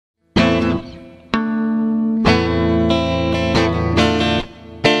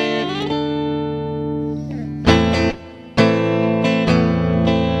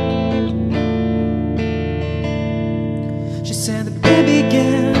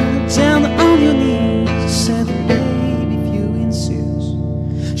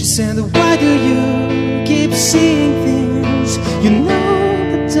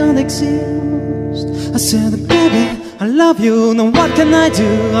I love you, now what can I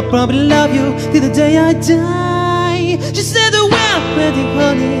do? I'll probably love you till the day I die. She said, well, pretty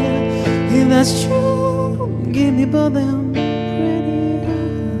honey, if that's true, give me both them pretty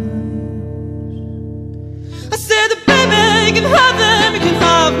eyes. I said, baby, you can have them, you can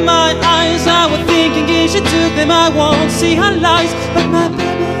have my eyes. I was thinking if she took them, I won't see her lies. But my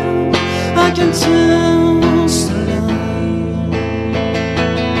baby, I can tell so lie.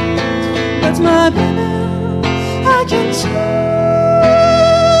 That's my baby, I can tell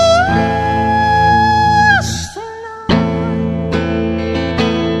so lie.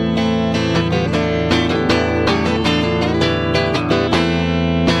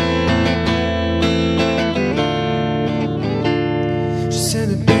 She said,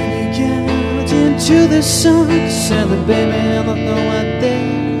 baby, get into the sun. She said, baby, I don't know what they.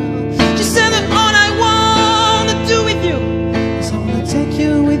 She said that all I wanna do with you is I wanna take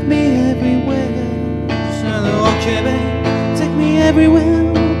you with me everywhere. She said, okay, babe, take me everywhere.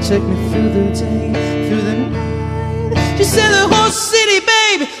 Take me through the day, through the night. She said, the whole city,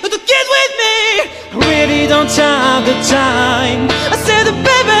 babe, look, get with me. I really don't have the time. I said,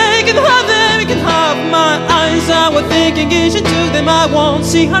 baby, you can have them, you can have my eyes. I was thinking if she took them, I won't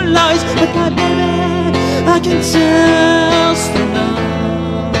see her lies. But my baby, I can tell so now.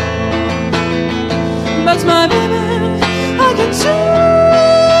 That's my baby, I can tell.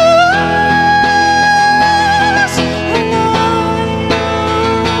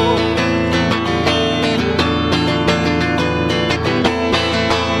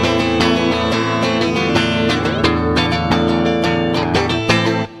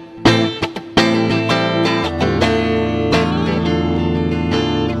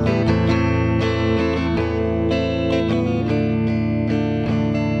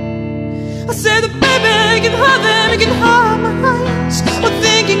 I said, baby, you can have them, you can have my eyes. I'm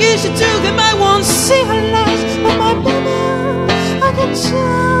thinking if she took them, I won't see her lies. But my baby, I can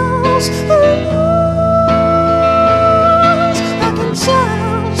tell.